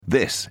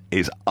This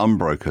is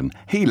Unbroken,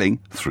 healing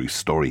through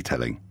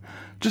storytelling.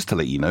 Just to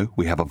let you know,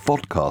 we have a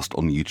vodcast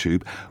on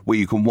YouTube where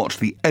you can watch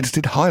the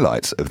edited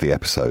highlights of the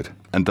episode.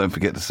 And don't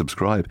forget to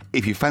subscribe.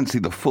 If you fancy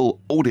the full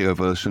audio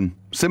version,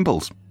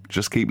 simples,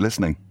 just keep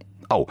listening.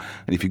 Oh,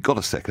 and if you've got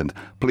a second,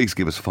 please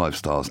give us 5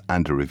 stars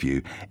and a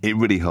review. It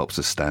really helps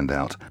us stand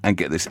out and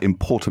get this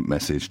important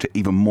message to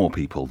even more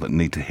people that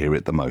need to hear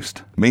it the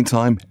most.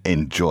 Meantime,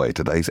 enjoy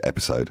today's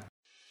episode.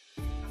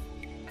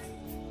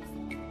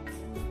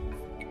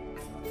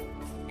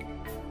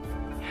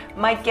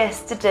 My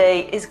guest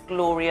today is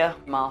Gloria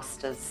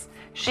Masters.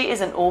 She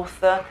is an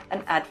author,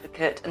 an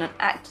advocate, and an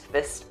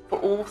activist for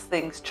all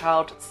things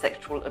child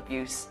sexual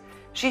abuse.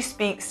 She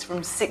speaks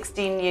from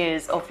 16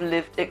 years of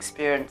lived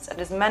experience and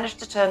has managed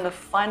to turn the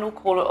final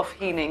caller of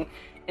healing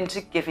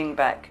into giving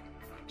back.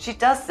 She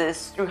does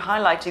this through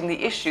highlighting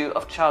the issue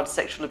of child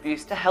sexual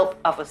abuse to help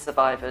other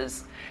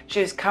survivors.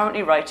 She is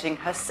currently writing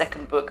her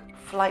second book,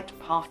 Flight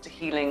Path to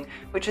Healing,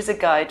 which is a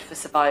guide for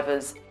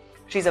survivors.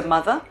 She's a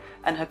mother,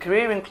 and her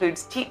career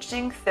includes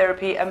teaching,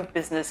 therapy, and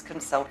business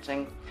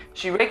consulting.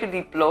 She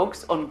regularly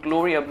blogs on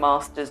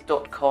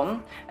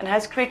gloriamasters.com and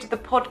has created the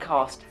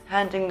podcast,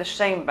 Handing the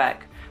Shame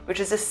Back, which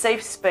is a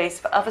safe space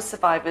for other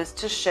survivors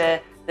to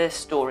share their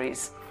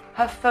stories.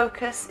 Her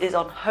focus is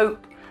on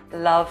hope,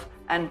 love,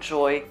 and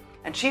joy,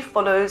 and she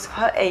follows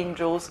her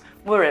angels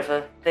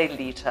wherever they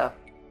lead her.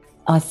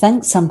 I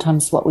think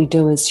sometimes what we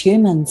do as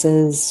humans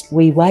is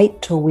we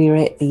wait till we're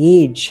at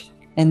the edge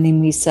and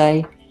then we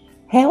say,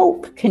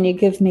 help, can you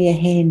give me a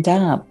hand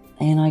up?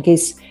 And I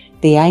guess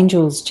the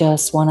angels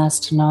just want us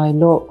to know,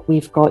 look,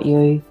 we've got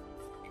you.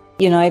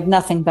 You know, I have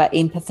nothing but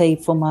empathy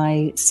for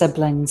my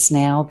siblings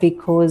now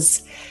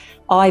because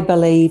I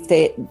believe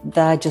that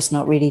they're just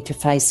not ready to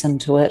face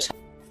into it.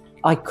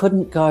 I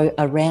couldn't go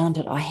around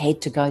it, I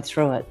had to go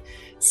through it.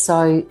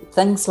 So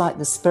things like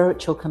the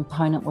spiritual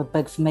component were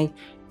big for me.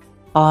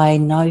 I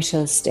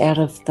noticed out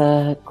of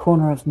the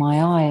corner of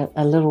my eye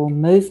a little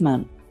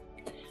movement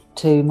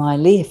to my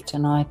left,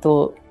 and I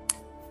thought, I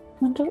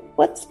wonder,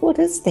 what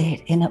is that?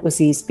 And it was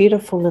these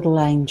beautiful little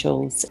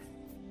angels.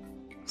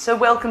 So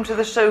welcome to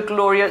the show,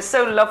 Gloria. It's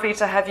so lovely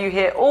to have you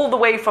here all the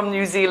way from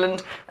New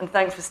Zealand, and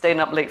thanks for staying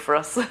up late for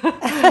us.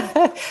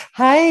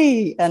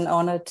 Hey, an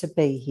honour to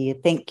be here.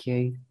 Thank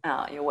you.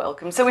 You're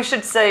welcome. So we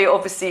should say,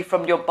 obviously,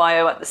 from your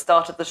bio at the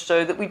start of the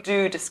show, that we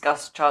do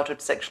discuss childhood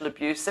sexual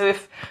abuse. So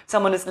if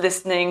someone is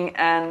listening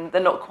and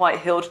they're not quite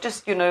healed,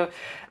 just,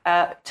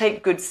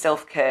 take good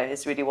self-care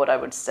is really what I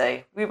would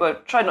say. We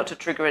won't try not to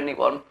trigger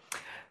anyone.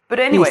 But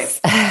anyway, yes.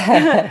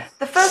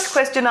 The first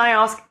question I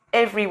ask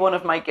every one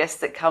of my guests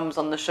that comes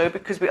on the show,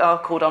 because we are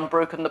called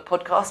Unbroken, the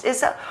podcast, is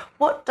that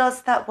what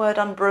does that word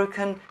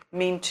unbroken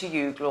mean to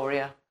you,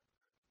 Gloria?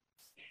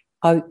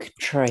 Oak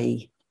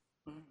tree.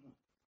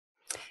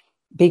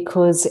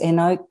 Because an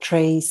oak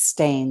tree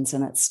stands,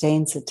 and it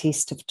stands the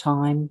test of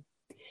time.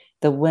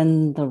 The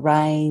wind, the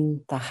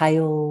rain, the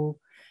hail,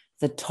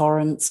 the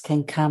torrents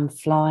can come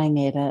flying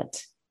at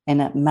it,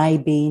 and it may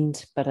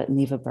bend, but it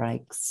never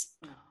breaks.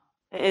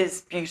 It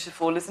is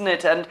beautiful, isn't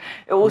it? And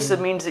it also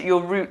means that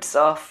your roots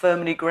are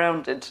firmly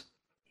grounded.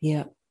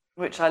 Yeah.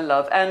 Which I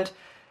love. And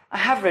I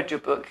have read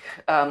your book,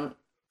 On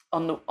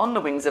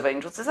the Wings of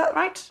Angels. Is that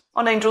right?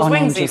 On Angels'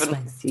 Wings, even.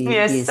 Wings,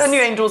 yes. I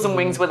knew Angels and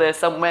Wings were there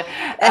somewhere.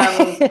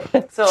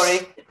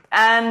 Sorry.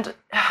 And,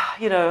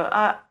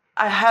 I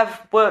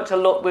have worked a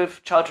lot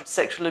with childhood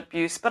sexual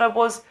abuse, but I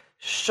was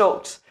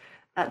shocked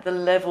at the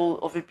level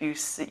of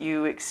abuse that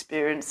you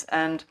experience.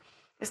 And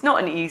it's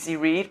not an easy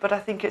read, but I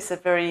think it's a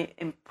very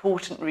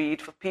important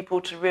read for people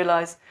to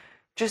realise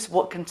just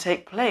what can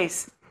take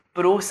place,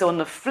 but also on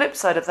the flip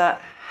side of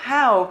that,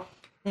 how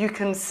you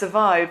can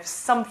survive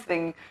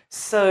something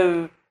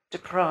so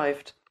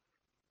deprived.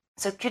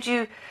 So could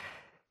you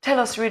tell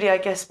us really, I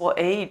guess, what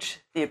age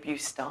the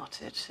abuse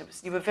started?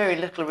 You were very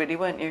little really,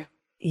 weren't you?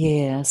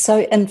 Yeah, so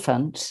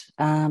infant,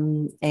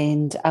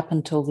 and up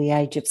until the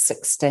age of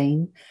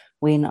 16,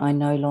 when I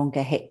no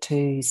longer had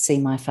to see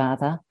my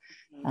father.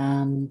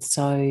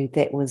 So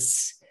that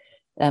was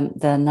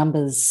the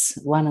numbers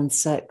 1 and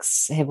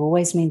 6 have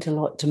always meant a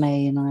lot to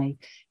me, and I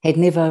had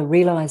never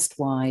realised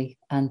why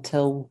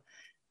until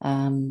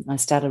I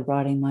started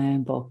writing my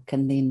own book,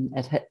 and then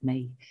it hit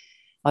me.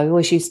 I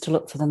always used to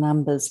look for the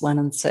numbers 1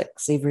 and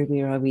 6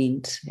 everywhere I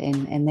went,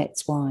 and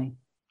that's why.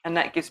 And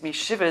that gives me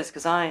shivers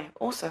because I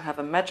also have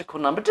a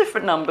magical number,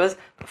 different numbers,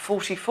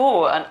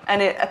 44.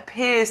 And it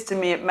appears to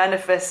me, it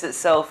manifests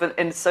itself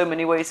in so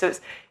many ways. So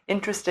it's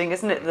interesting,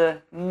 isn't it, the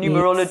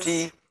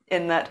numerology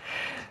in that.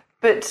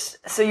 But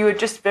so you were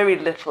just very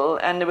little,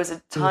 and there was a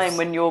time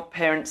when your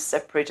parents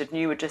separated and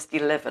you were just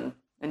 11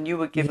 and you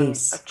were given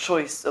a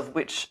choice of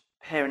which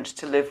parent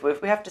to live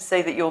with. We have to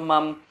say that your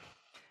mum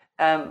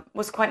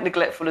was quite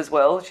neglectful as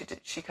well.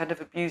 She kind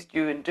of abused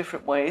you in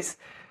different ways.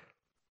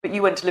 But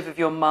you went to live with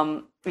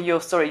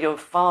your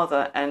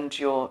father and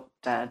your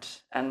dad.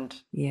 And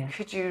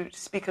could you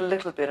speak a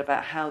little bit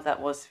about how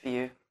that was for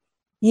you?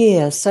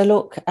 Yeah, so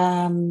look,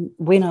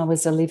 when I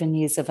was 11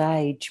 years of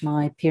age,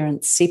 my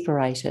parents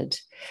separated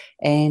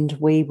and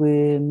we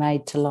were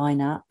made to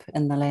line up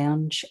in the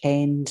lounge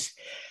and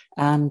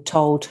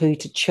told who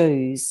to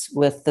choose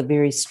with the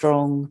very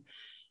strong,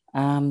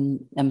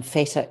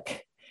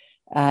 emphatic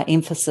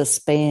emphasis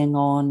being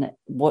on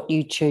what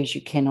you choose,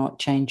 you cannot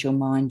change your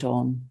mind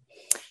on.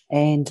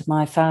 And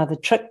my father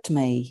tricked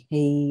me.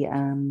 He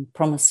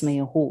promised me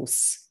a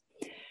horse.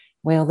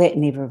 Well, that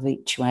never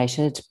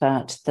eventuated,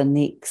 but the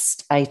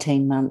next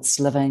 18 months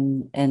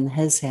living in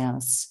his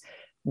house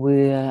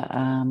were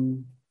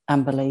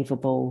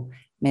unbelievable,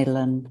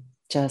 Madeline.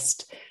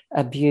 Just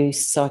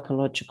abuse,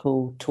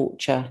 psychological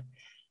torture.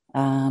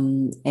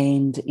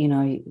 And, you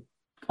know,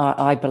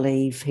 I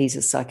believe he's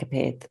a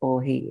psychopath,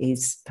 or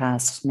he's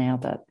passed now,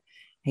 but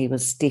he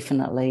was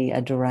definitely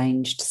a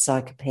deranged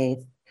psychopath.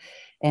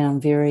 And I'm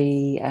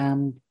very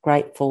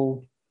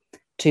grateful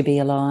to be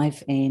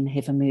alive and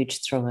have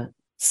emerged through it,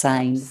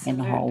 sane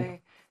and whole.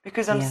 Absolutely.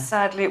 Because Yeah.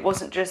 sadly, it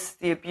wasn't just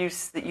the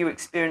abuse that you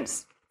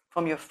experienced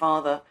from your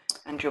father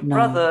and your No.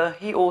 brother.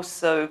 He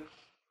also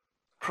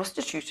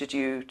prostituted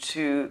you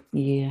to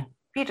Yeah.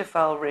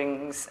 paedophile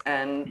rings,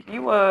 and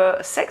you were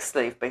a sex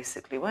slave,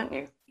 basically, weren't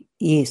you?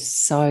 Yes.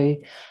 So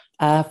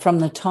from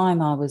the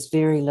time I was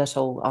very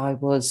little, I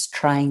was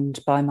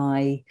trained by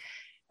my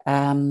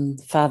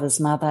father's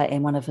mother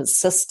and one of his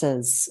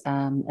sisters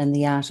in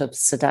the art of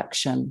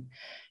seduction.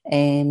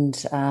 And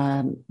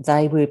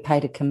they were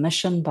paid a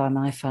commission by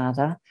my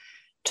father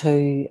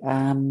to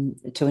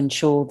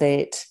ensure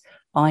that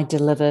I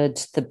delivered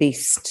the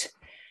best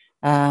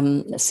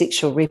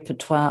sexual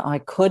repertoire I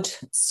could,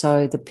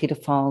 so the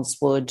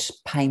pedophiles would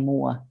pay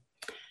more.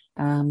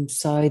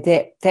 So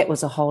that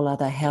was a whole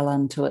other hell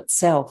unto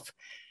itself.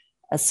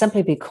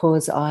 Simply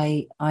because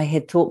I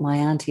had thought my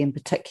auntie in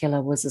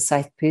particular was a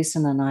safe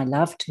person and I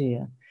loved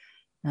her.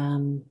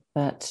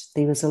 But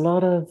there was a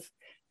lot of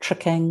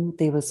tricking,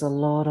 there was a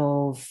lot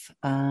of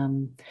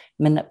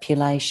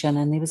manipulation,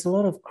 and there was a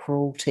lot of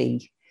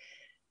cruelty.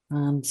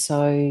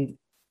 So,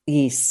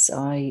 yes,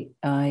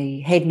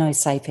 I had no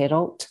safe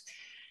adult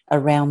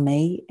around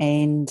me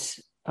and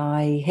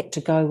I had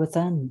to go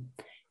within,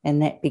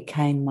 and that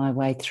became my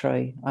way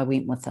through. I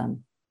went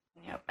within.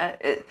 Yeah,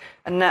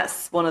 and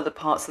that's one of the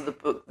parts of the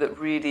book that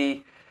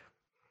really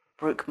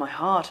broke my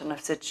heart. And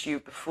I've said to you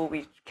before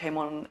we came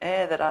on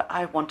air that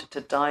I wanted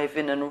to dive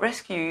in and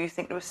rescue you. You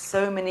think there were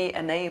so many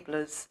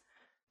enablers,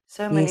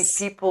 so many Yes.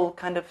 people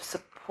kind of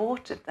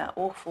supported that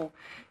awful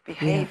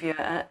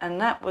behavior, and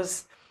that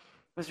was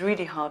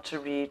really hard to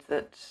read.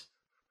 That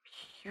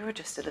you were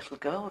just a little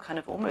girl, kind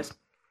of almost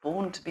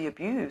born to be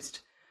abused.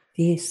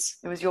 Yes.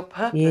 It was your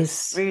purpose,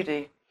 Yes.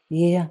 really.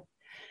 Yeah.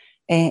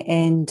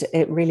 And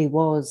it really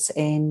was.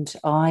 And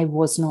I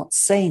was not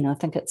seen. I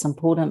think it's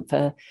important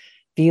for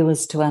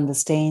viewers to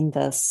understand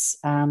this,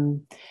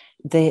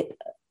 that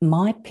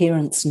my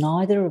parents,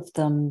 neither of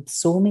them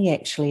saw me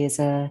actually as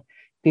a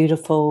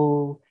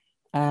beautiful,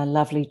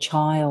 lovely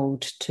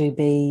child to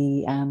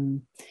be,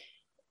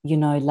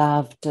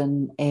 loved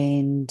and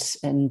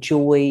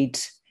enjoyed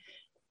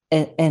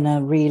in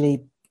a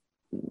really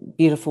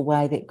beautiful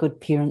way that good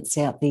parents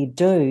out there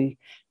do.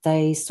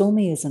 They saw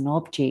me as an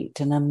object,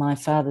 and in my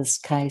father's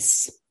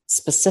case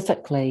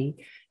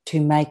specifically, to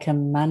make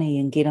him money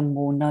and get him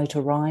more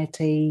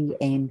notoriety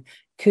and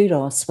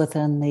kudos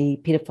within the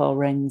pedophile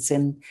rings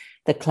and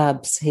the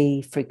clubs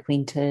he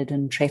frequented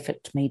and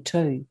trafficked me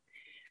to.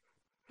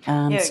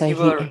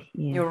 So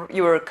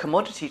you were a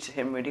commodity to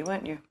him, really,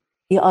 weren't you?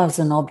 Yeah, I was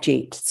an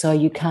object. So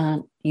you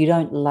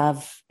don't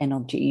love an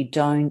object. You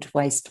don't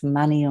waste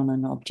money on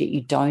an object.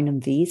 You don't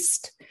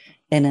invest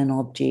in an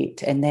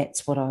object. And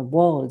that's what I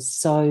was.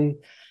 So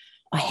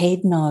I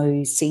had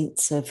no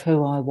sense of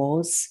who I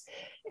was.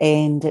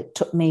 And it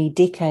took me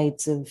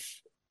decades of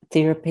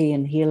therapy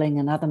and healing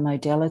and other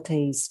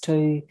modalities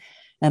to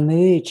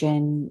emerge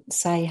and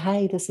say,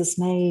 hey, this is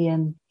me,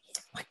 and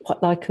I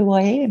quite like who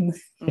I am.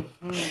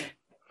 Mm-hmm.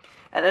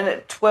 And then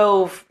at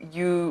 12,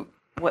 you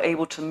were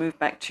able to move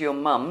back to your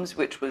mum's,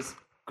 which was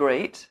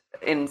great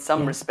in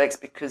some respects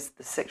because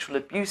the sexual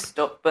abuse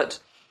stopped, but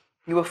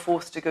you were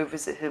forced to go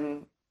visit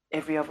him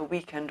every other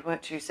weekend,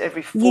 weren't you? So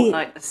every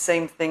fortnight, the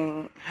same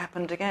thing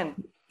happened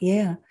again.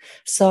 Yeah.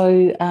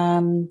 So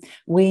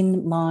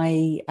when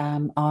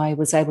I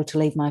was able to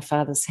leave my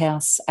father's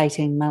house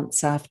 18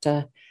 months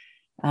after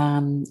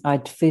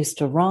I'd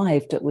first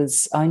arrived, it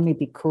was only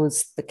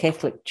because the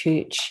Catholic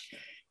Church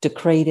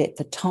decreed at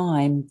the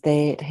time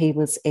that he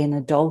was an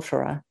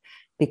adulterer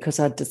because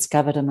I'd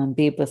discovered him in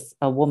bed with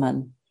a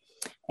woman.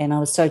 And I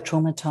was so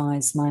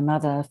traumatized, my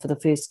mother, for the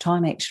first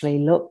time, actually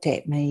looked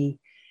at me,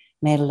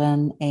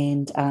 Madeline,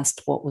 and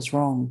asked what was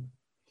wrong.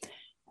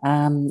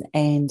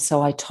 And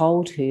so I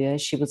told her.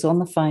 She was on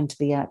the phone to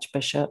the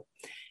Archbishop,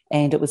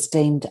 and it was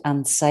deemed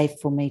unsafe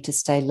for me to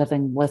stay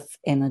living with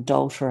an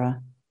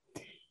adulterer.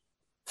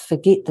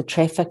 Forget the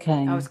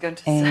trafficking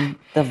and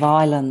the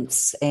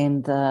violence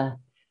and the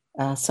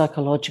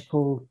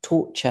psychological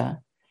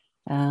torture.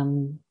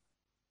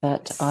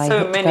 But I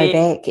had to go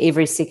back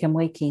every second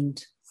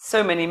weekend.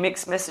 so many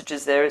mixed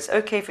messages there. It's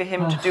okay for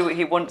him to do what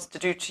he wants to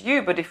do to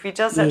you, but if he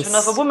does that to Yes.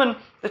 another woman,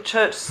 the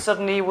church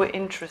suddenly were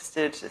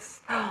interested.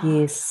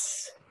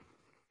 Yes.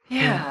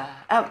 Yeah.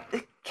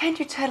 Can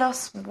you tell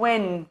us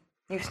when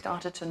you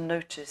started to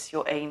notice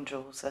your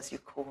angels, as you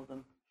call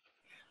them?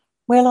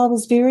 Well, I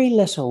was very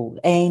little,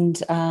 and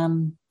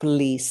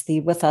bless,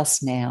 they're with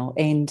us now,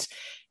 and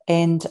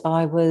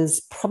I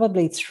was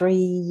probably 3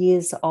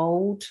 years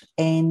old,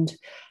 and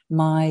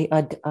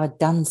I'd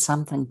done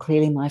something.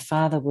 Clearly, my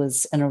father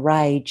was in a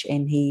rage,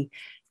 and he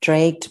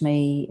dragged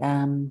me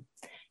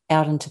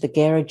out into the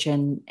garage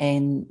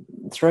and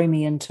threw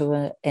me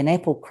into an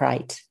apple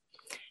crate.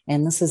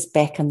 And this is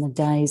back in the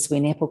days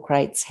when apple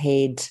crates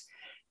had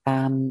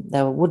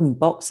they were wooden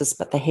boxes,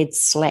 but they had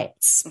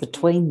slats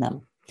between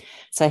them.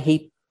 So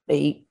he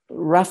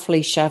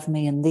roughly shoved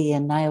me in there,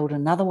 nailed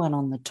another one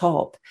on the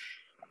top,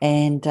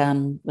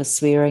 and was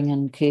swearing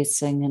and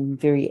cursing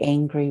and very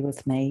angry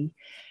with me,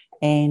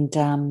 and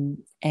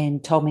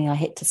told me I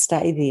had to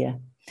stay there.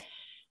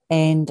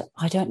 And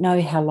I don't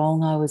know how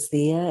long I was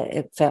there.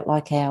 It felt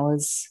like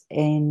hours.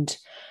 And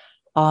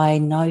I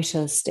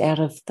noticed out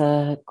of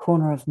the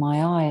corner of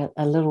my eye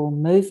a little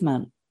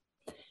movement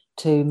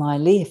to my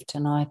left,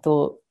 and I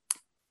thought,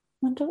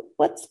 wonder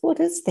what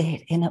is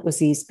that? And it was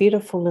these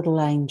beautiful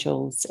little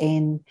angels,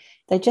 and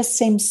they just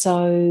seemed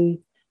so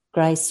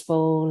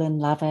graceful and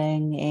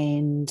loving,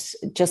 and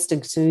just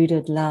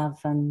exuded love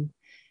and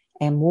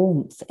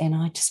warmth. And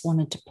I just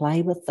wanted to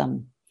play with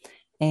them.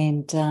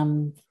 And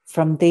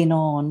from then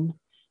on,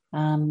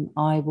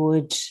 I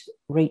would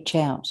reach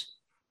out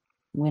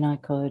when I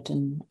could,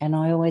 and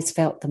I always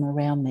felt them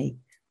around me.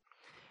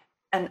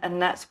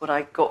 And that's what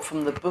I got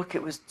from the book.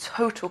 It was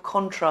total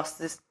contrast,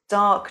 this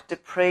dark,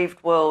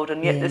 depraved world,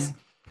 and yet this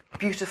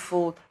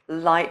beautiful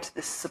light,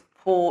 this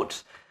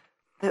support.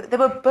 They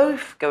were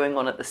both going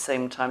on at the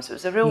same time. So it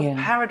was a real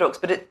paradox.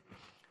 But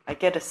I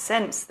get a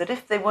sense that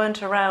if they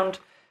weren't around,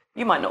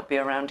 you might not be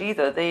around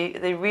either.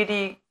 They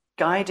really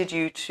guided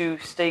you to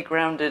stay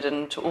grounded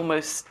and to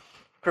almost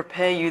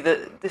prepare you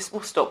that this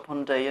will stop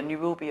one day and you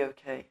will be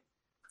okay.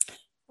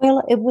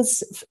 Well, it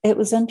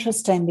was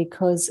interesting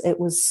because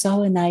it was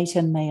so innate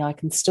in me. I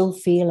can still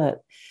feel it.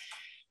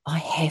 I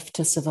have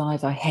to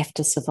survive. I have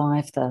to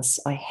survive this.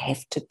 I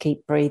have to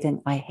keep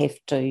breathing. I have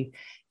to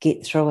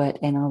get through it.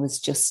 And I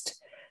was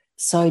just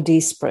so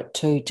desperate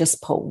to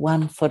just put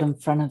one foot in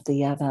front of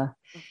the other.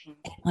 Mm-hmm.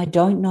 And I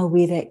don't know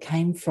where that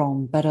came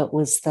from, but it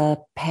was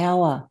the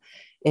power,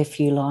 if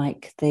you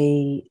like,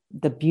 the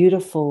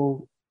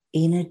beautiful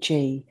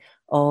energy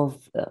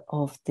of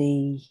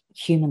the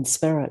human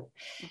spirit.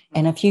 Mm-hmm.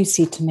 And if you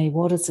said to me,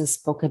 what is this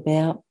book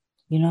about?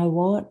 You know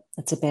what?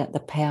 It's about the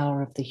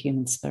power of the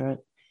human spirit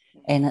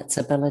and its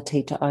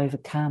ability to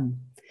overcome.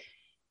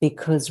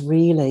 Because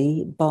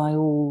really, by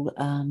all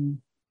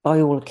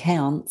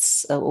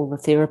accounts, all the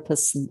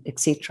therapists,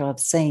 etc. I've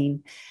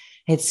seen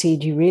have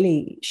said you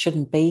really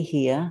shouldn't be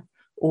here,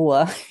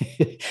 or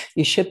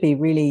you should be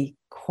really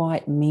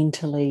quite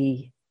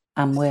mentally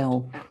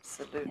unwell.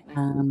 Absolutely.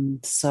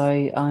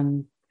 So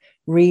I'm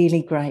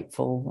really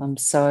grateful. I'm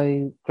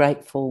so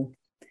grateful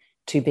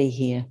to be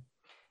here.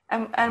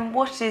 And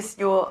what is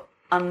your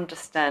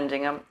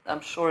understanding?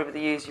 I'm sure over the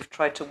years you've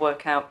tried to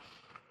work out,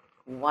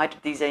 why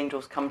did these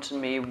angels come to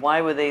me?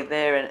 Why were they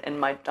there in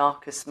my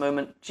darkest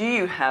moment? Do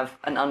you have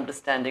an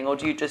understanding, or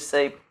do you just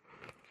say,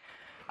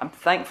 I'm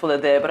thankful they're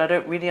there, but I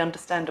don't really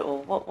understand it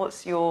all?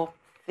 What's your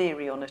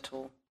theory on it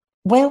all?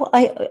 Well,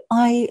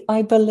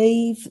 I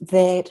believe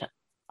that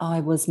I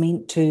was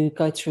meant to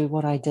go through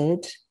what I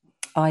did.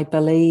 I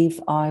believe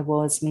I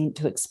was meant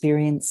to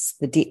experience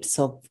the depths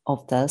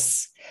of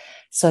this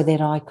so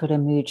that I could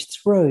emerge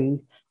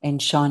through and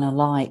shine a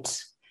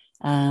light,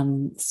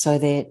 so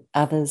that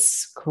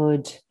others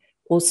could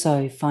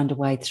also find a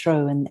way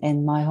through.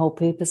 And my whole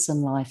purpose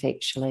in life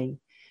actually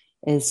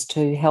is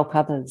to help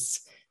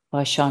others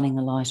by shining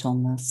a light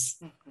on this.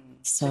 Mm-hmm.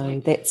 So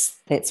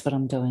that's what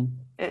I'm doing.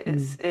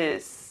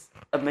 It's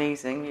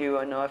amazing.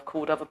 I know I've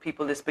called other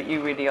people this, but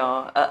you really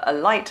are a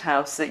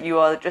lighthouse, that you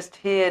are just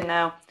here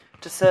now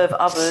to serve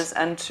others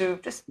and to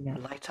just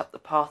light up the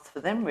path for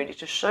them, really,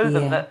 to show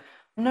them that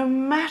no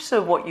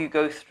matter what you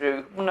go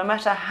through, no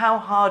matter how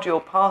hard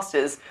your past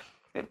is,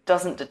 it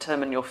doesn't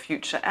determine your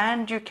future,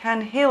 and you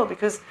can heal.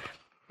 Because,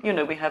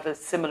 we have a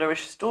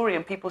similar-ish story,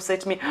 and people say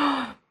to me,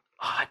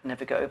 I'd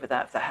never go over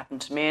that if that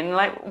happened to me.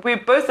 And we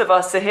both of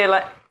us are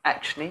here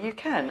actually you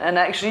can, and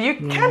actually you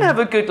can have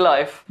a good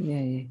life.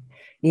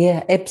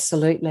 Yeah,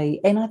 absolutely.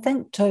 And I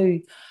think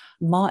too,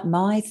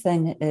 my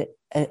thing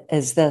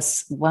is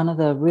this, one of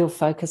the real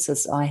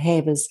focuses I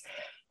have is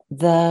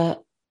the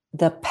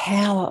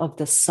power of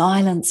the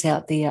silence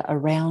out there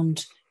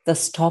around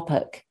this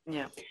topic.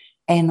 Yeah.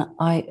 And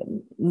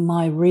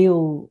my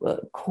real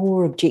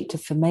core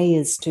objective for me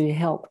is to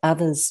help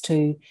others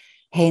to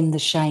hand the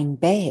shame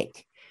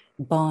back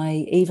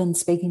by even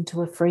speaking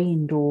to a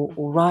friend or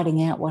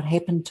writing out what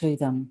happened to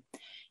them.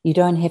 You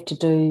don't have to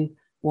do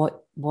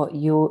what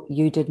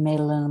you did,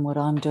 Madeline, and what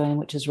I'm doing,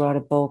 which is write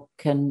a book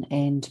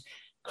and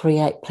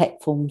create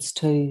platforms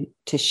to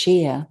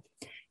share.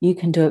 you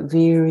can do it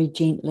very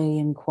gently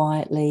and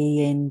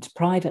quietly and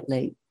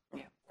privately.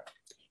 Yeah.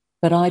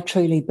 But I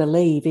truly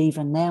believe,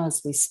 even now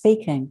as we're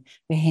speaking,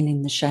 we're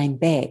handing the shame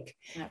back.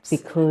 Absolutely.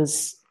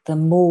 Because the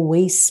more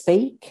we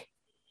speak,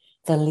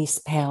 the less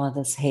power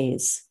this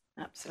has.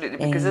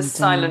 Absolutely, because the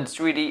silence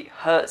really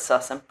hurts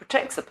us and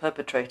protects the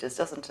perpetrators,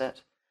 doesn't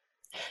it?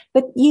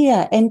 But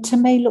yeah, and to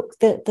me, look,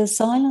 the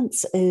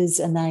silence is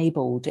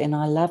enabled, and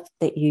I love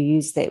that you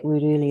used that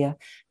word earlier,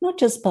 not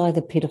just by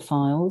the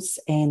pedophiles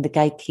and the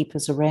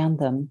gatekeepers around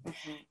them,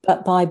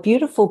 but by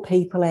beautiful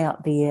people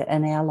out there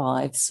in our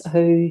lives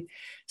who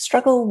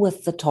struggle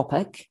with the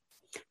topic,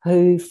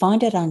 who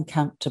find it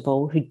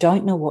uncomfortable, who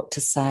don't know what to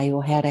say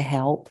or how to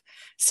help.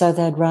 So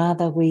they'd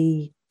rather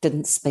we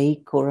didn't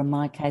speak, or in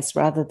my case,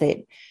 rather that,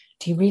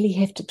 do you really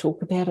have to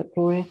talk about it,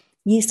 Gloria?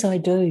 Yes, I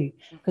do,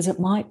 because it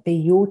might be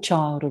your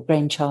child or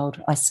grandchild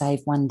I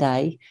save one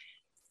day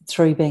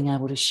through being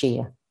able to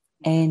share.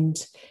 And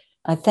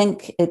I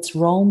think it's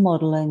role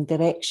modelling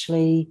that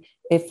actually,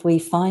 if we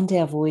find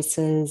our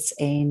voices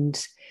and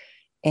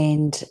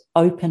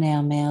open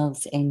our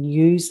mouths and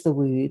use the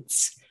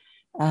words,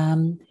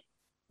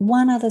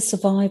 one other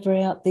survivor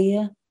out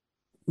there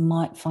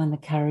might find the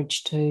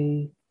courage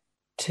to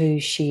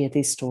share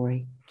their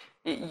story.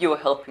 You're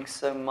helping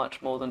so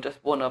much more than just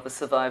one other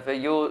survivor.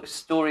 Your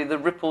story, the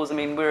ripples, I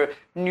mean, we're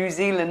New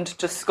Zealand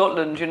to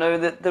Scotland, you know,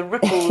 the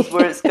ripples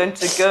where it's going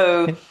to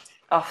go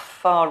are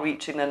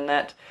far-reaching than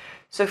that.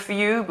 So for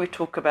you, we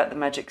talk about the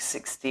magic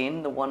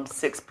 16, the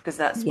 1-6, because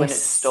that's when it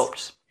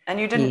stopped. And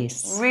you didn't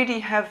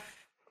really have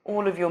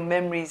all of your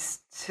memories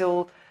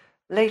till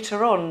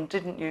later on,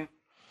 didn't you?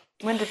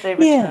 When did they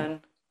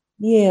return?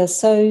 Yeah,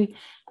 so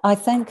I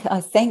thank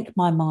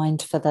my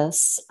mind for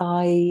this.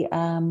 I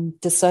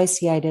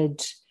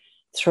dissociated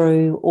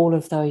through all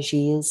of those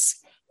years,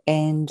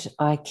 and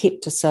I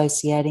kept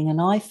dissociating. And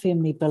I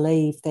firmly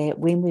believe that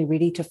when we're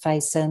ready to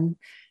face in,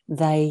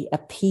 they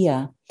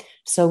appear.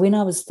 So when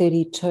I was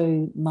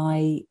 32,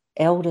 my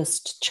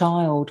eldest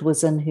child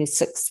was in her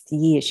 6th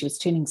year. She was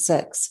turning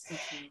 6.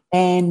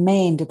 And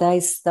man, did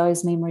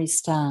those memories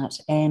start.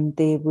 And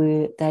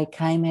they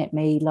came at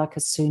me like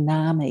a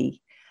tsunami.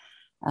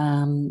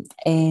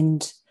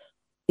 And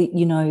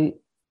you know,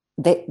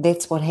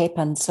 that's what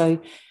happened.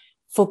 So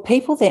for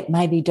people that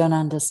maybe don't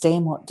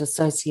understand what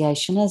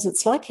dissociation is,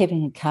 it's like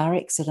having a car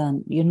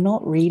accident. You're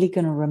not really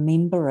going to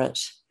remember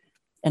it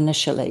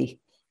initially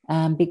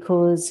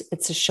because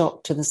it's a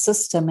shock to the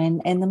system,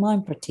 and the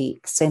mind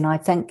protects. And I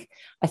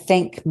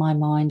thank my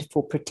mind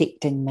for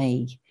protecting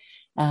me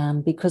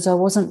because I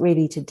wasn't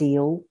ready to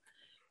deal.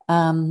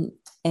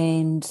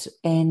 And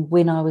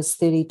when I was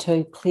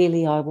 32,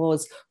 clearly I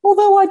was,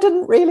 although I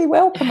didn't really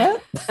welcome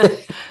it.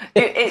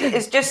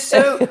 It's just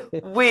so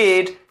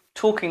weird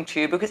talking to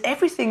you, because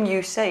everything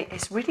you say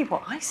is really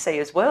what I say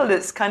as well.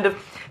 It's kind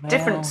of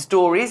different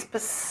stories,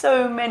 but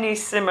so many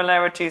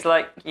similarities.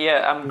 Like,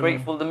 I'm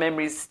grateful the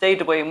memories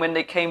stayed away, and when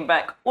they came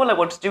back, all I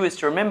want to do is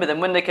to remember them.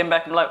 When they came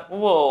back, I'm like,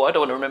 whoa, I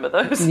don't want to remember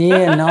those.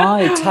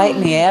 No, take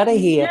me out of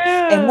here.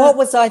 Yeah. And what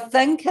was I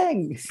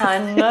thinking? I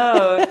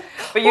know.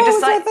 But you what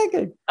was I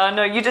thinking? I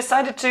know. You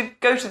decided to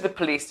go to the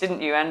police,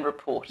 didn't you, and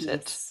report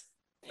it.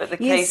 But the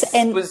case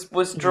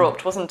was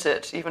dropped, wasn't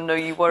it? Even though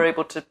you were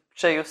able to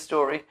share your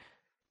story.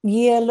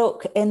 Yeah,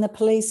 look, and the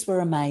police were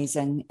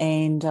amazing,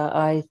 and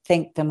I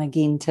thank them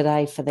again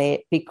today for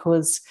that,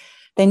 because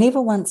they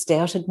never once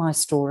doubted my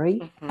story,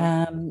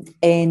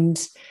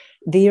 and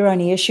their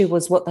only issue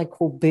was what they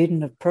call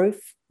burden of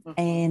proof,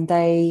 and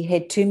they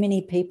had too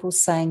many people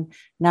saying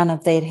none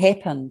of that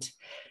happened.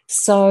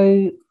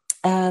 So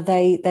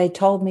they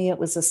told me it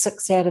was a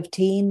 6 out of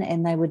 10,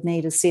 and they would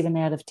need a 7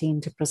 out of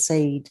 10 to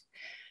proceed.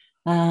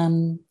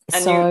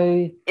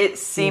 It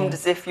seemed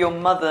as if your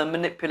mother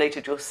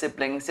manipulated your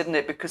siblings, didn't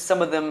it? Because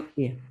some of them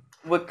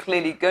were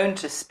clearly going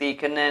to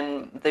speak, and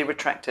then they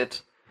retracted.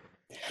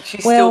 She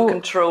still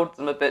controlled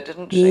them a bit,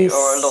 didn't she? Yes,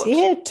 or a lot?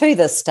 Yeah, to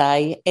this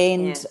day.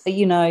 And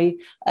I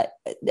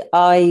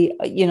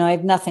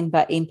have nothing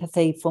but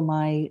empathy for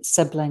my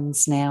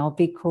siblings now,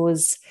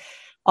 because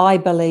I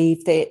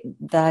believe that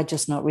they're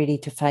just not ready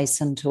to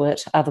face into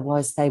it.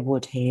 Otherwise they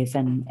would have,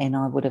 and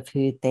I would have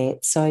heard that.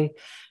 So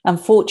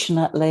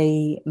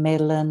unfortunately,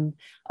 Madeline,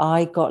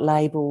 I got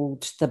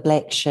labelled the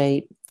black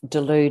sheep,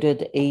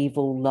 deluded,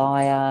 evil,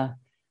 liar.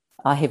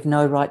 I have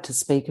no right to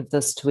speak of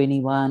this to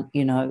anyone,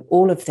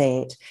 all of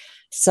that.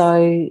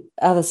 So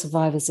other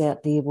survivors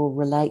out there will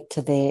relate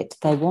to that.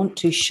 They want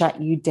to shut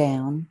you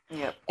down.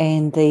 Yep.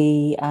 And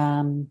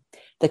the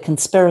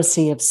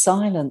conspiracy of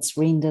silence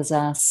renders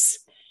us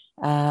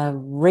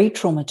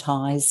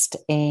re-traumatized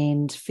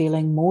and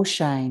feeling more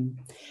shame.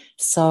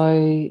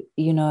 So,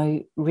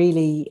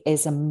 really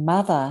as a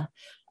mother,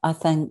 I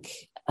think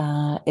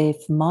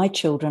if my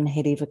children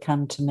had ever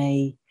come to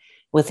me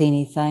with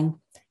anything,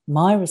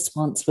 my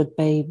response would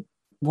be,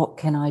 what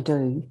can I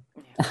do?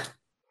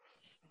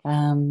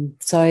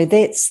 So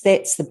that's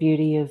the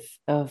beauty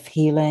of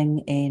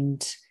healing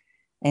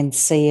and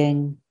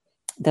seeing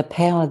the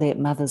power that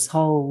mothers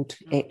hold,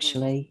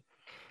 actually.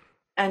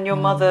 And your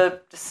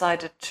mother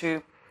decided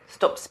to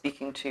stopped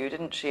speaking to you,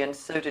 didn't she? And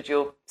so did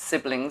your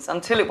siblings,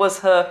 until it was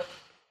her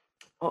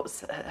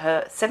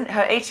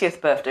 80th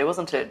birthday,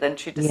 wasn't it? Then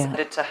she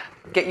decided to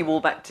get you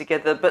all back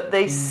together, but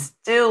they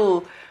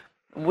still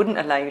wouldn't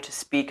allow you to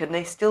speak, and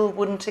they still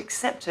wouldn't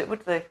accept it,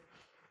 would they?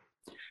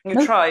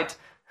 You tried.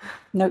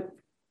 No.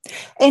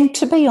 And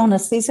to be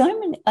honest, it's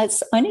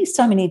only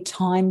so many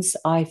times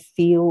I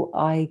feel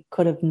I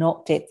could have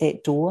knocked at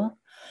that door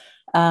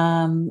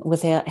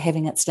without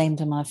having it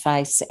slammed in my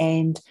face.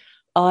 And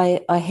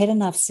I had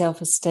enough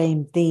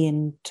self-esteem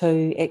then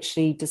to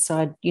actually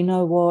decide, you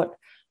know what,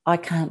 I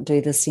can't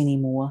do this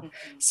anymore.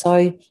 Mm-hmm.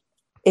 So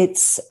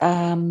it's,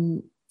 I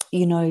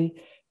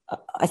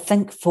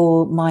think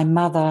for my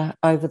mother,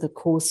 over the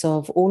course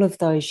of all of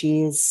those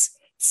years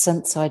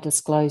since I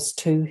disclosed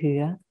to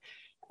her,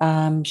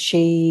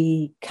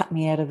 she cut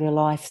me out of her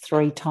life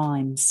 3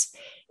 times,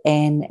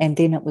 and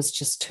then it was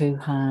just too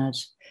hard.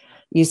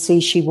 You see,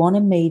 she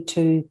wanted me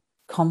to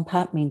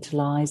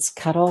compartmentalize,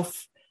 cut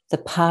off the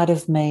part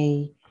of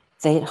me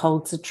that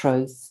holds the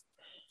truth,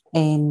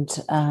 and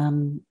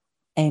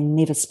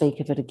never speak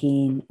of it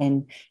again.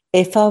 And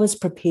if I was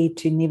prepared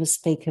to never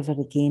speak of it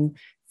again,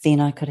 then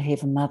I could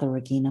have a mother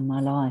again in my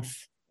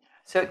life.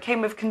 So it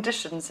came with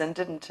conditions then,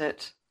 didn't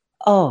it?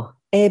 Oh,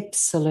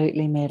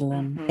 absolutely,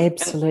 Madeline,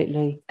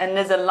 absolutely. And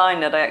there's a line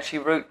that I actually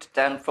wrote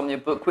down from your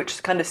book,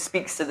 which kind of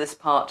speaks to this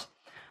part.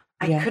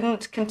 I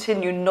couldn't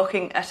continue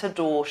knocking at a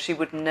door she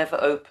would never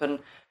open.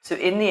 So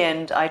in the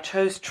end, I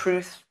chose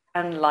truth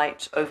and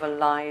light over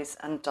lies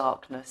and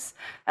darkness.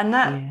 And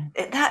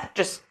that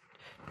just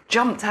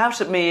jumped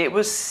out at me. It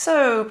was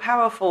so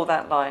powerful,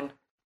 that line.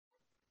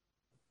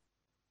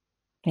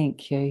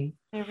 Thank you.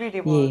 It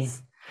really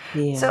was.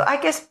 Yeah. So I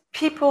guess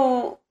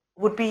people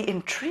would be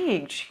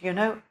intrigued,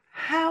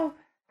 how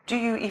do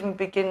you even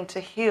begin to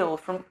heal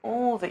from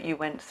all that you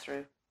went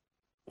through?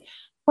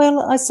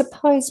 Well, I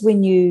suppose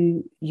when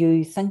you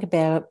think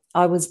about it,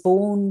 I was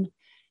born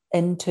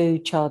into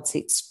child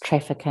sex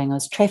trafficking. I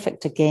was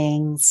trafficked to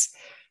gangs.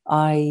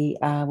 I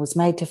was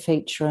made to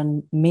feature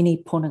in many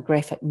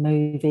pornographic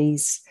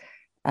movies.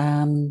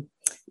 I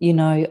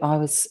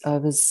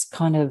was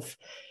kind of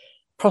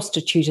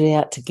prostituted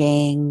out to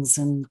gangs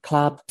and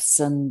clubs,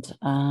 and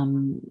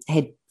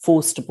had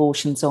forced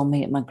abortions on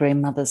me at my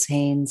grandmother's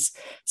hands.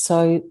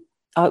 So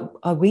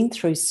I went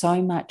through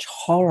so much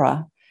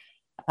horror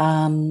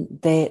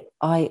that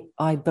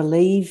I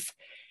believe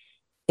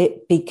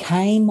it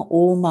became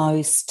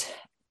almost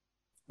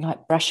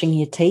like brushing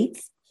your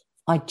teeth.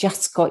 I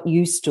just got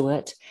used to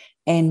it,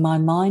 and my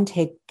mind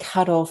had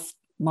cut off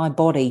my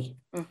body.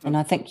 Mm-hmm. And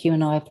I think you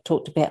and I have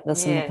talked about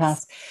this in the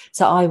past.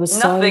 So I was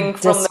nothing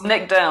from the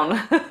neck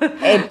down.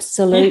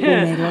 Absolutely,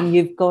 Madeline,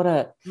 you've got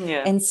it.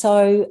 Yeah. And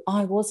so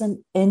I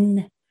wasn't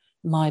in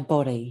my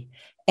body.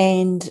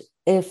 And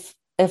if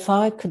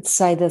I could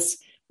say this,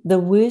 the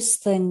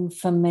worst thing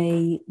for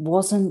me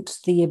wasn't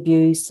the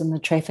abuse and the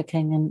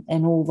trafficking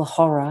and all the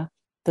horror.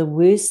 The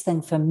worst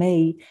thing for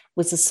me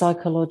was the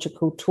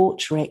psychological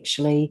torture,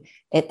 actually,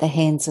 at the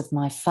hands of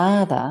my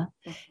father,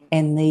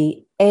 and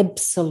the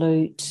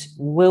absolute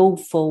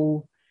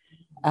willful,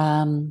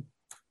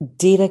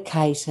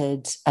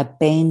 dedicated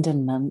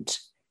abandonment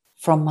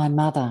from my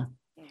mother.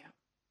 Yeah.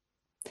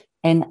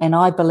 And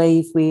I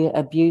believe where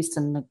abuse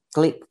and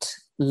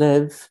neglect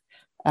live,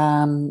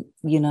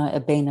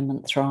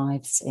 abandonment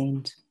thrives.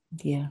 And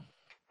yeah.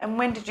 And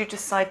when did you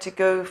decide to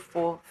go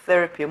for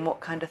therapy, and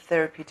what kind of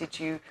therapy did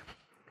you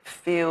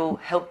feel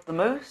helped the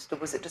most, or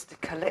was it just a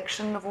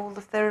collection of all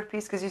the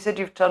therapies? Because you said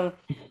you've done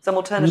some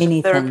alternative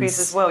many therapies things.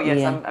 As well. Yes,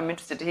 yeah. I'm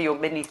interested to hear your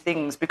many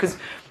things, because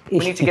we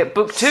need to get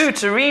book 2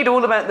 to read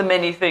all about the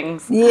many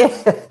things. Yeah.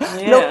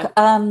 Look,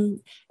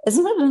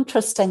 isn't it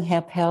interesting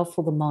how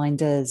powerful the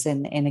mind is?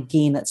 And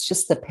again, it's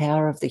just the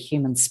power of the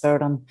human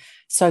spirit. I'm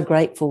so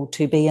grateful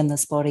to be in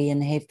this body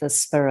and have this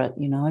spirit,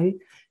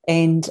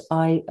 And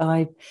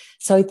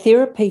so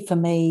therapy for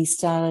me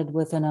started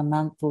within a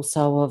month or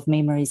so of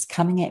memories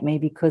coming at me,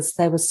 because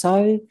they were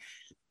so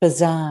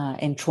bizarre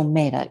and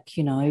traumatic,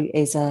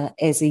 as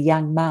a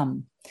young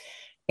mum.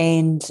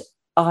 And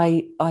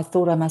I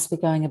thought I must be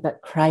going a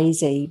bit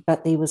crazy,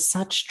 but there was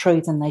such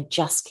truth, and they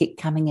just kept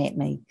coming at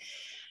me.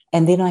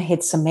 And then I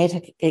had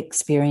somatic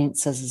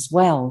experiences as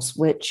well,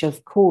 which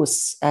of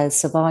course as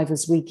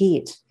survivors we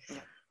get.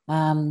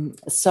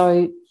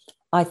 So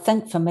I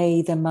think for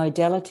me, the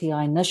modality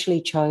I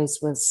initially chose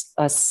was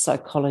a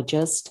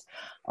psychologist.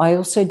 I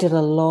also did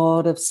a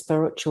lot of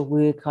spiritual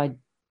work. I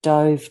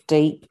dove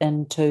deep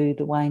into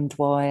the Wayne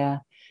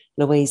Dwyer,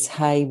 Louise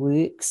Hay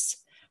works,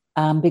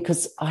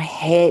 because I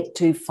had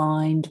to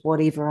find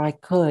whatever I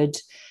could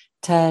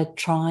to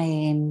try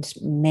and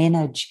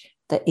manage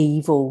the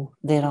evil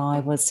that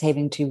I was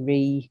having to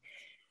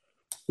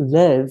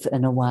relive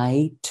in a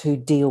way to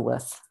deal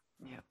with.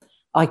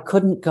 I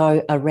couldn't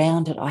go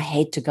around it. I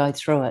had to go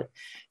through it.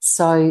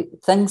 So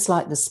things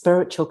like the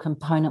spiritual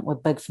component were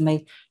big for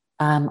me.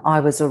 I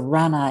was a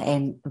runner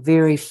and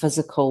very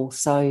physical.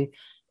 So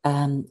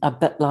a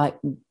bit like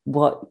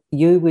what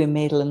you were,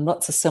 Madeline,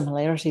 lots of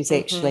similarities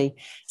actually.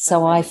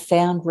 So I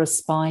found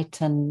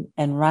respite in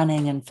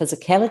running and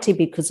physicality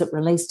because it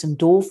released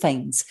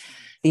endorphins.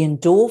 The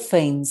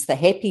endorphins, the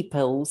happy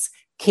pills,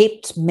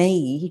 kept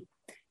me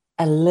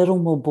a little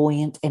more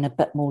buoyant and a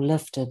bit more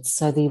lifted.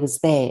 So there was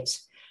that.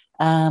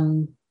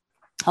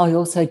 I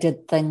also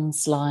did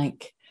things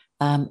like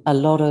a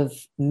lot of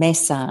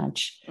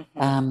massage.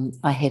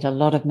 I had a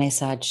lot of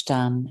massage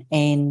done,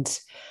 and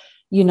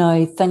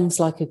things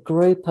like a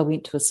group. I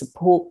went to a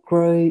support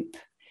group.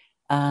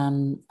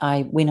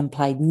 I went and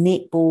played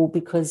netball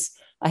because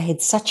I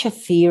had such a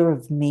fear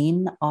of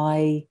men.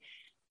 I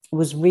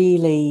was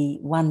really,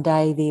 one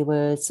day there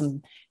were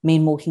some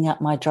men walking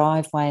up my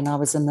driveway and I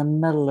was in the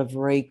middle of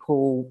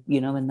recall,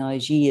 in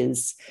those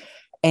years.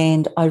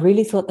 And I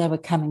really thought they were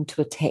coming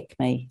to attack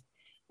me.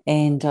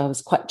 And I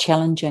was quite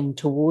challenging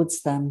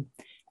towards them.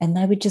 And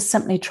they were just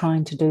simply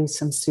trying to do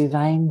some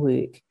surveying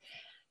work.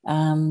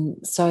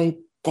 So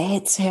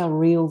that's how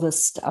real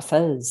this stuff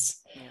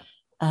is.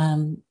 Yeah.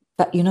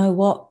 But you know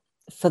what?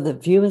 For the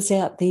viewers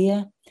out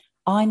there,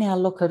 I now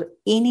look at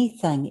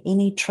anything,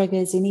 any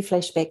triggers, any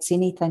flashbacks,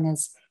 anything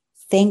as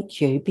thank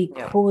you,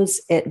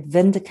 because it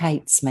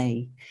vindicates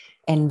me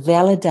and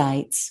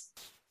validates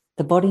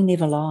the body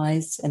never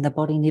lies and the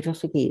body never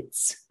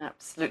forgets.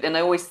 Absolutely. And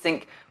I always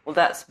think, well,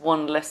 that's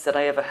one less that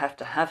I ever have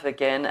to have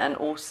again. And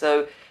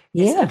also,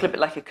 it's a little bit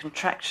like a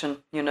contraction,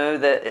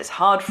 that it's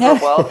hard for a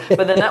while,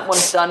 but then that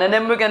one's done, and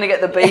then we're going to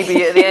get the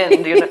baby at the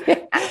end,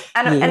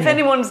 And if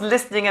anyone's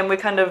listening and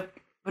we're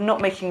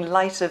not making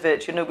light of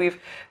it,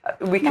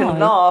 we can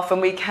laugh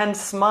and we can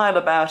smile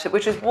about it,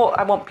 which is what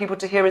I want people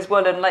to hear as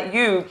well. And like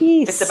you,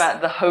 it's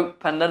about the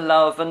hope and the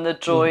love and the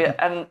joy.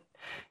 And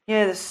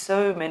there's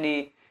so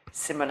many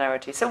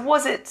similarities. So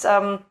was it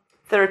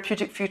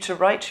therapeutic for you to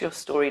write your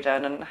story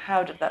down, and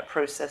how did that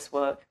process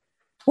work?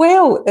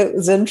 Well, it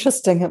was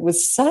interesting. It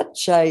was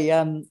such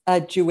a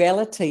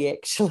duality,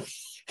 actually,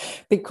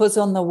 because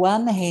on the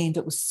one hand,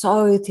 it was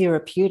so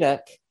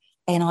therapeutic,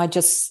 and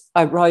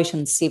I wrote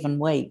in 7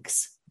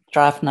 weeks.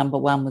 Draft number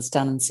 1 was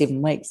done in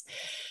 7 weeks.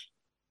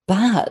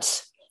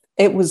 But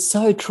it was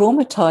so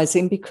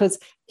traumatizing because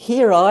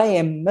here I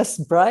am, Miss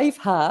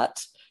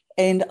Braveheart,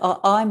 and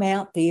I'm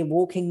out there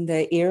walking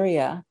the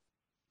area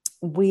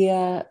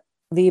where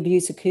the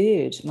abuse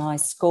occurred, my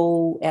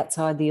school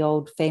outside the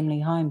old family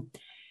home.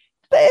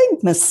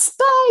 Big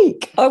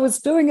mistake. I was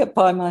doing it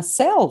by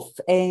myself,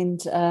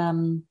 and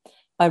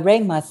I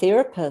rang my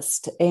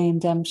therapist,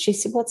 and she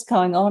said, "What's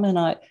going on?" And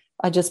I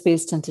just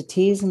burst into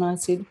tears, and I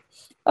said,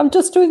 "I'm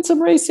just doing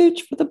some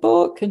research for the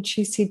book." And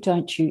she said,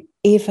 "Don't you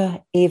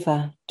ever,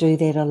 ever do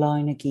that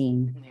alone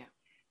again. Yeah.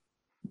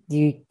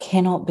 You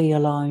cannot be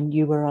alone.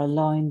 You were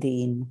alone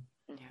then.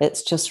 Yeah.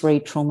 It's just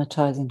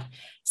re-traumatizing."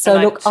 So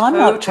and look, I'm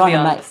not trying to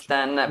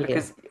understand that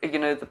because,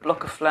 the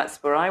block of flats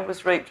where I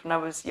was raped when I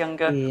was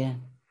younger,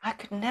 I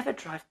could never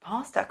drive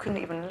past it. I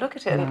couldn't even look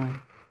at it. No. And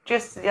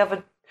just the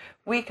other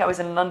week I was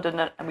in London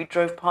and we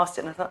drove past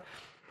it, and I thought,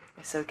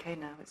 it's okay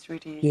now. It's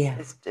really,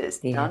 it's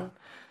done.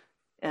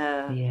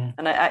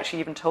 And I actually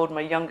even told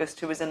my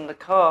youngest, who was in the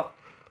car,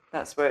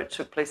 that's where it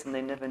took place, and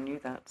they never knew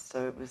that.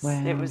 So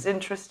it was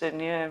interesting,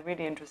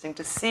 really interesting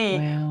to see.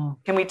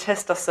 Can we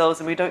test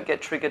ourselves and we don't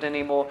get triggered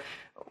anymore?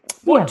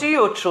 What do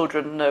your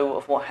children know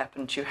of what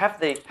happened to you? Have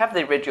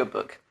they read your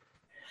book?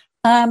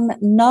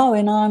 No,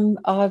 and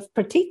I've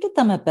protected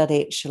them a bit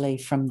actually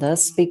from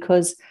this,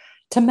 because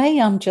to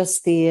me I'm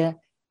just their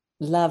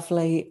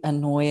lovely,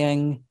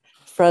 annoying,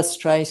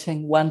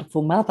 frustrating,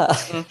 wonderful mother,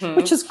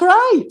 which is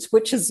great,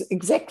 which is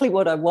exactly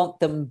what I want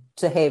them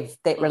to have,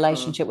 that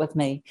relationship with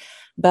me.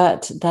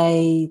 But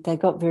they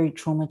got very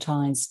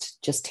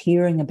traumatized just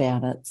hearing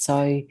about it.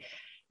 So,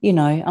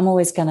 I'm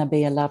always going to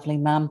be a lovely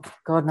mum.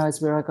 God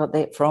knows where I got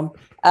that from.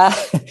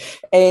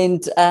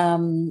 And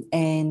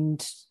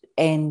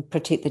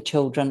protect the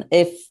children.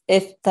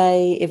 If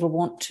they ever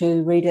want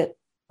to read it,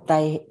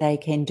 they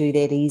can do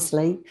that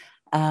easily.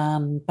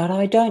 But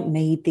I don't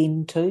need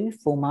them to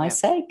for my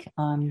sake.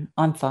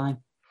 I'm fine.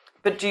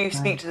 But do you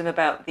speak to them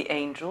about the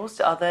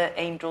angels? Are there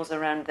angels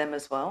around them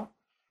as well?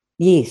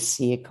 Yes,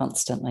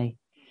 constantly.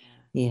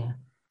 Yeah.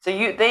 So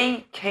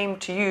they came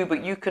to you,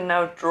 but you can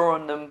now draw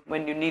on them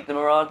when you need them,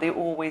 or are they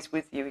always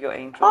with you, your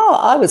angels? Oh,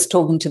 I was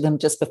talking to them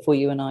just before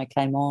you and I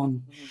came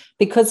on,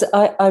 because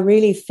I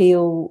really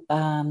feel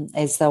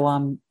as though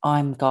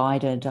I'm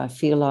guided. I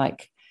feel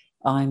like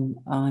I'm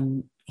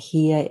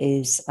here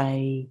as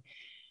a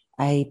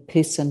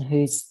person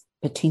who's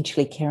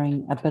potentially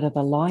carrying a bit of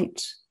a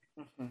light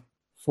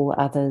for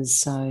others.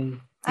 So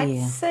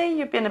I'd say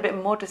you've been a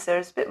bit modest there.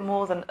 It's a bit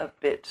more than a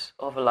bit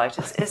of a light.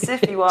 It's as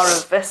if you are a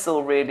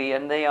vessel, really,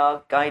 and they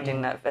are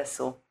guiding that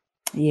vessel.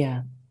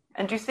 Yeah.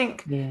 And do you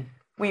think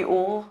we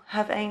all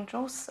have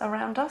angels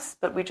around us,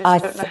 but we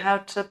just don't know how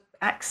to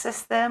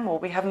access them, or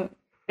we haven't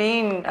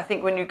been? I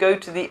think when you go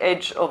to the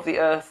edge of the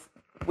earth,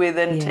 we're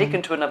then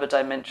taken to another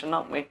dimension,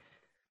 aren't we?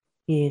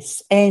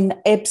 Yes, and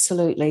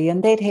absolutely.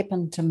 And that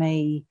happened to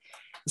me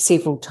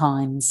several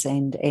times,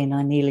 and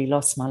I nearly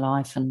lost my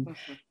life, and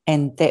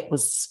and that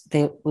was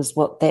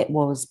what that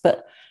was.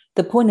 But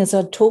the point is,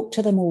 I'd talk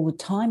to them all the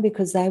time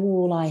because they were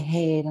all I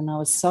had, and I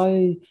was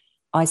so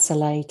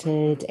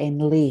isolated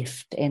and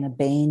left and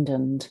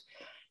abandoned.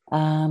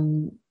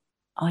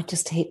 I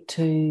just had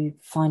to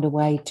find a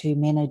way to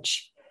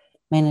manage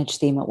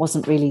them. It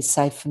wasn't really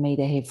safe for me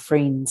to have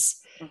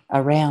friends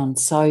around.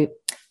 So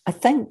I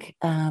think,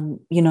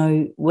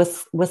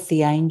 with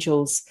the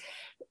angels,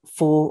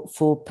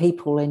 for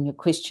people, and your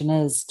question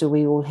is, do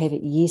we all have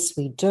it? Yes,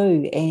 we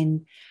do.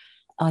 And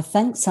I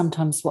think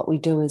sometimes what we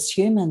do as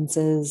humans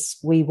is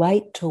we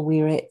wait till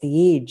we're at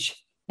the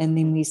edge and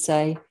then we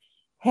say,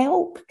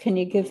 help, can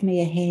you give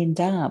me a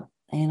hand up?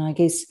 And I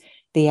guess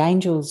the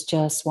angels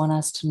just want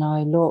us to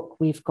know, look,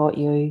 we've got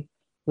you,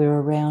 we're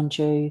around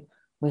you,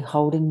 we're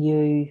holding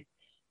you.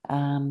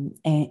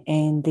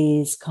 And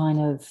there's kind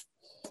of,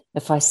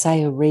 if I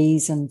say a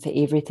reason for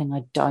everything,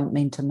 I don't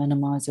mean to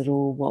minimize at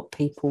all what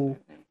people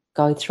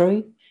go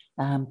through.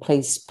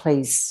 Please.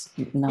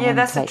 Yeah,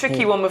 that's a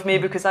tricky one with me,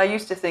 because I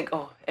used to think,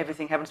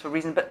 everything happens for a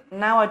reason. But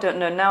now I don't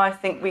know. Now I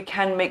think we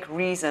can make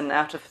reason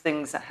out of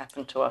things that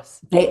happen to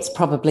us. That's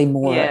probably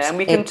more it. And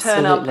we can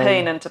turn our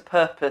pain into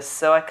purpose.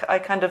 So I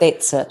kind of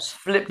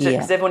flipped it,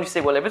 because everyone used to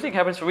say, well, everything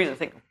happens for a reason. I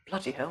think,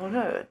 bloody hell,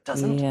 no, it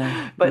doesn't.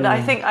 But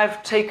I think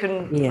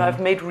I've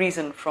made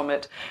reason from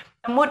it.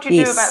 And what do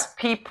you do about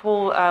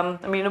people?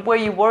 Were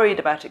you worried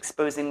about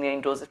exposing the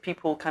angels? If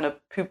people kind of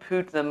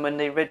poo-pooed them when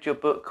they read your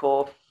book,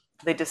 or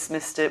they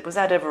dismissed it, was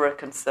that ever a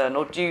concern,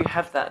 or do you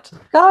have that?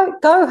 Go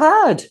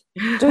hard.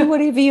 Do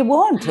whatever you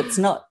want. It's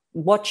not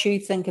what you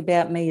think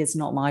about me is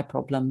not my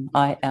problem.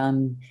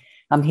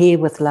 I'm here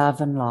with love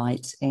and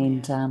light,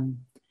 and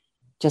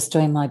just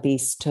doing my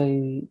best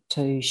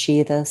to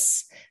share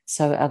this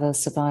so other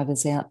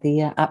survivors out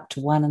there, up to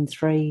 1 in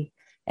 3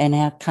 in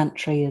our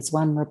country, as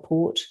one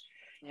report,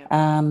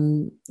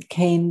 can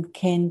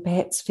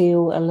perhaps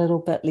feel a little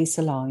bit less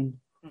alone.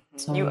 Mm-hmm.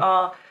 So, you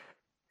are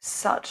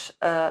such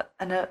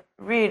and a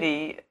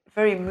really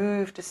very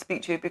moved to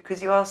speak to you,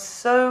 because you are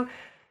so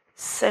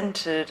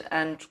centered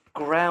and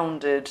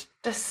grounded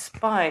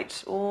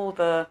despite all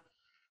the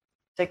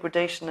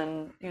degradation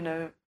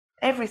and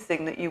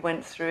everything that you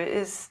went through. It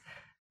is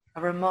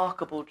a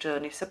remarkable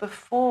journey. So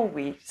before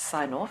we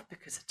sign off,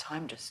 because the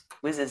time just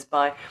whizzes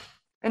by,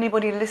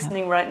 anybody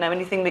listening right now,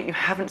 anything that you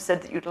haven't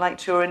said that you'd like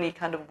to, or any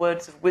kind of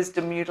words of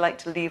wisdom you'd like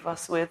to leave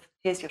us with,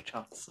 here's your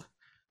chance.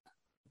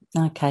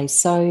 Okay,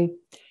 so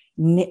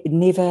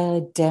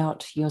never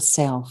doubt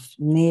yourself.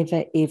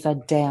 Never, ever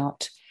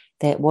doubt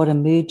that what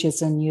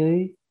emerges in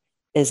you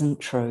isn't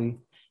true,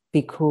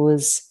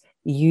 because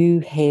you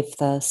have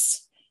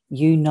this,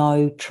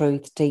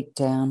 truth deep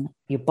down.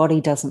 Your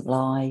body doesn't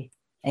lie.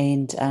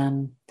 And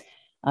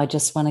I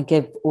just want to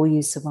give all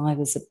you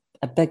survivors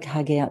a big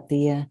hug out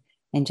there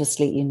and just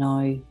let you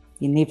know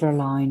you're never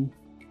alone.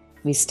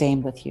 We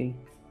stand with you.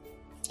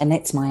 And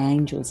that's my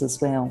angels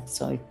as well.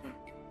 So...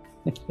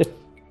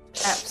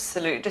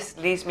 Absolutely. Just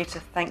leaves me to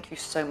thank you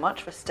so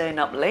much for staying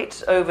up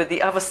late over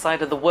the other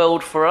side of the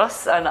world for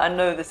us. And I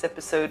know this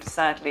episode,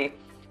 sadly,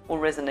 will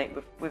resonate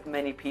with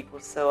many people.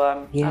 So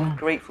I'm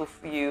grateful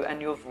for you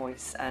and your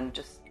voice and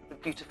just the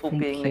beautiful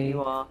being that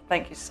you are.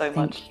 Thank you so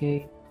much. Thank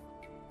you.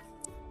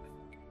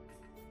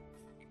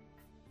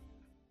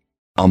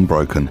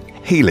 Unbroken,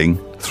 healing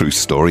through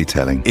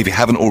storytelling. If you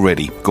haven't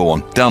already, go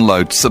on,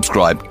 download,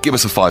 subscribe, give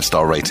us a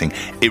 5-star rating.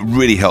 It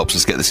really helps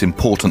us get this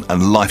important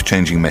and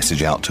life-changing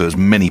message out to as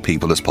many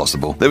people as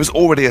possible. There is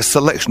already a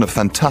selection of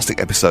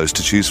fantastic episodes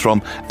to choose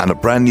from, and a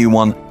brand new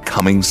one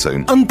coming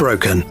soon.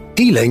 Unbroken,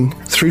 healing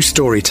through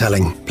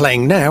storytelling.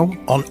 Playing now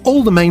on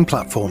all the main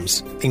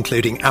platforms,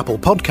 including Apple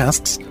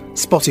Podcasts,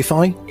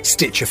 Spotify,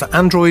 Stitcher for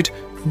Android,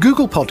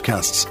 Google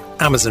Podcasts,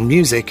 Amazon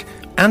Music,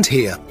 and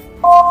here.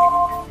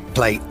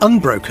 Play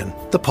Unbroken,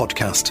 the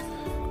podcast,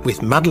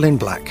 with Madeline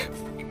Black.